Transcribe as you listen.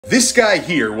This guy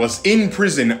here was in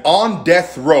prison on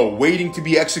death row waiting to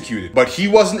be executed, but he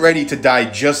wasn't ready to die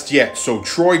just yet, so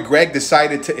Troy Gregg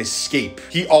decided to escape.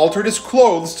 He altered his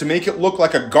clothes to make it look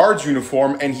like a guard's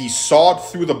uniform and he sawed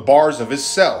through the bars of his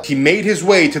cell. He made his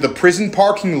way to the prison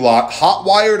parking lot,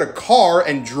 hot-wired a car,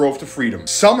 and drove to freedom.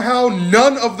 Somehow,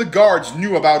 none of the guards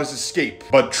knew about his escape,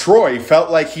 but Troy felt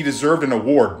like he deserved an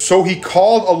award. So he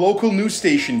called a local news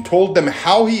station, told them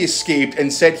how he escaped,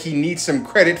 and said he needs some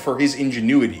credit for his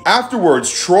ingenuity.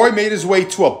 Afterwards, Troy made his way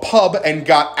to a pub and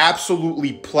got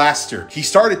absolutely plastered. He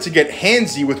started to get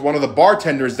handsy with one of the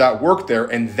bartenders that worked there,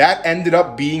 and that ended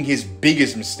up being his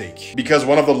biggest mistake, because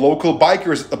one of the local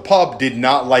bikers at the pub did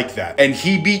not like that, and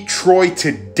he beat Troy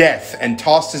to death and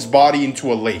tossed his body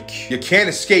into a lake. You can't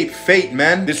escape fate,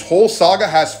 man. This whole saga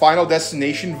has Final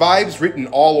Destination vibes written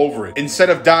all over it. Instead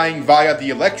of dying via the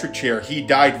electric chair, he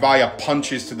died via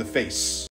punches to the face.